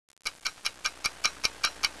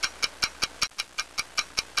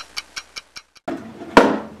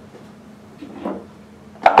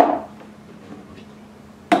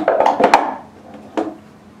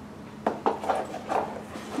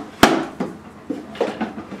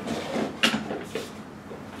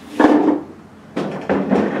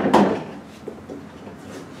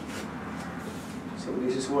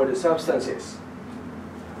where the substance is.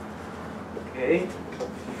 Okay.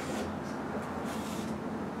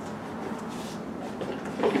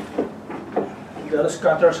 You gotta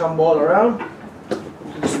scatter some ball around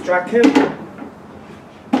to distract him.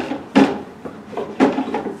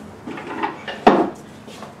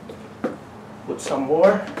 Put some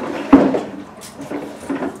more.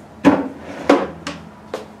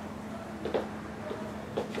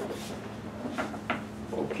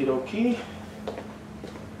 Okie dokie.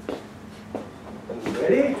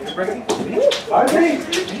 Ready? Ready? Ready?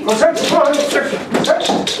 Go search! Come on, search! Search!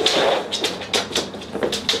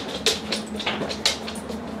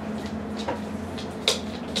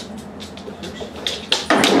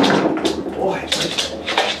 Boy!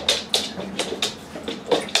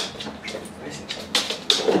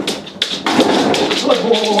 Good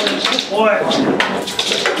boy! Good boy!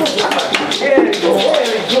 Very good!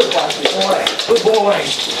 Very good, boy! Good boy!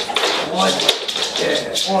 Boy!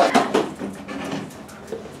 Yeah, boy!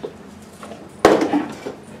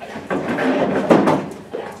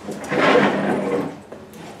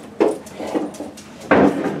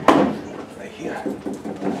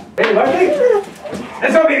 Ready, Barkley?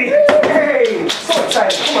 Let's go, baby! Hey! So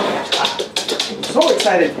excited! Come on! So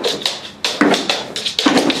excited!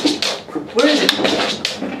 Where is it?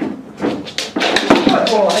 Good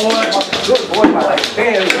boy! Good boy, Barkley!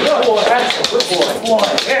 Very good boy! That's a good boy! Boy!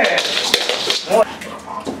 Yeah! Boy!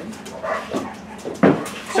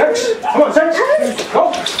 Search! Come on, search! Go!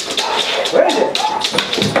 Where is it?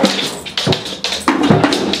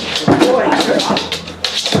 Good boy! Search!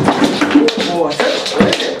 Good boy! Search! Where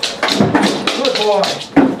is it? Good boy.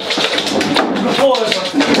 Good boy.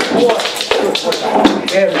 Good boy. Good boy.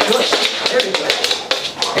 Very good. Very good.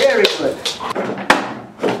 Very good.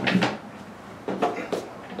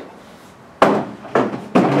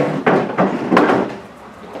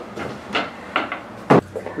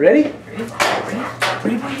 Ready? Ready?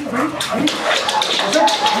 Ready? Ready?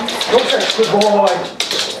 Go search. Good boy.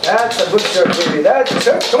 That's a good search, baby. That's a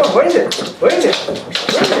search. Come on. Where is it? Where is it? Where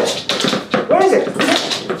is it? Where is it?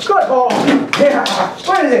 Good boy! Yeah!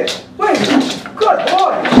 Where is it? Where is it? Good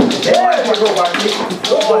boy! There you go, Barkley.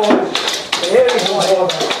 Good boy! Very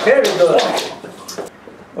good. Very good.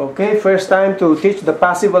 Okay, first time to teach the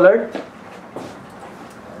passive alert.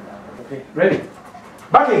 Okay, ready?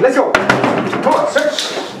 Barkley, let's go! Come on, search!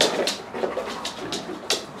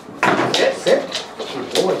 Sit. Good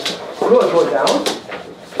boy. Good boy, down.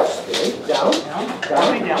 Stay. Down.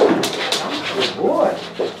 Down. Good boy.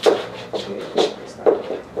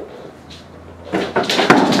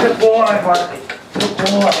 Good boy, Barkley. Good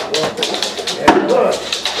boy. Yeah, good.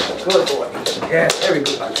 Good boy. Yeah, very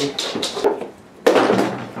good, Barkley.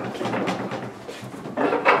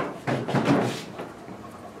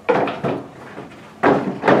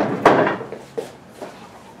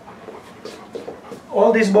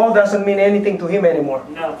 All this ball doesn't mean anything to him anymore.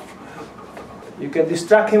 No. You can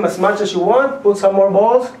distract him as much as you want. Put some more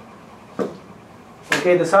balls.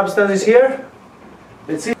 Okay, the substance is here.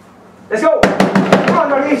 Let's see. Let's go. Come on,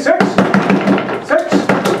 Barkley. Search. Search.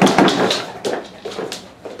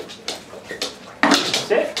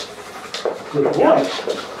 Sit. Good boy.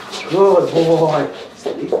 Good boy.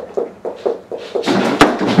 Steady. Good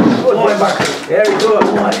boy, Barkley. Very good.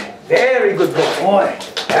 Boy. Very good boy.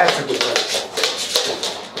 That's a good boy.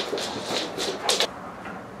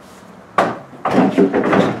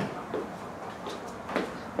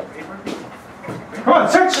 Come on,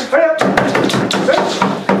 search. Hurry up. Search.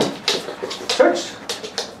 Search.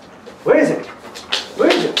 Where is it? Where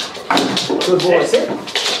is it? Good boy, sit.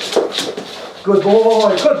 Good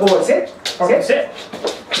boy, good boy, sit. Barkley, sit.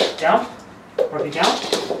 Down. Barkley, down.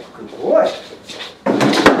 Good boy.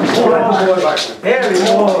 Good boy, very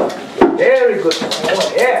good. Very good boy,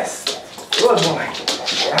 yes. Good boy.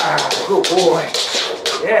 Yeah, good boy.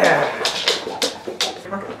 Yeah.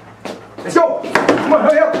 Let's go. Come on,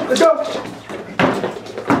 hurry up. Let's go.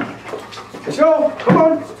 Let's go. Come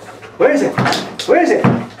on. Where is it? Where is it?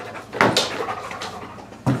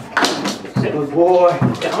 Good boy.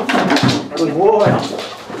 Down. Good boy.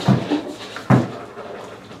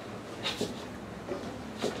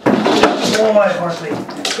 Good boy, Barkley.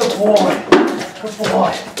 Good boy. Good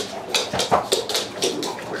boy.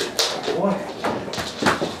 Good boy.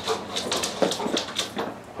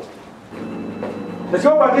 Let's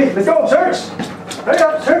go, Barkley. Let's go. Search. Hurry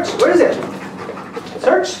up. Search. Where is it?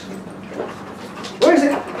 Search. Where is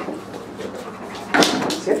it?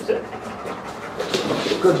 Sit.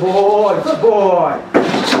 Good boy. Good boy.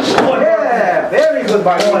 Yeah. Very good,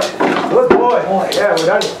 Barkley. Good boy. Yeah, we're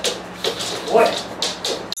done. Boy.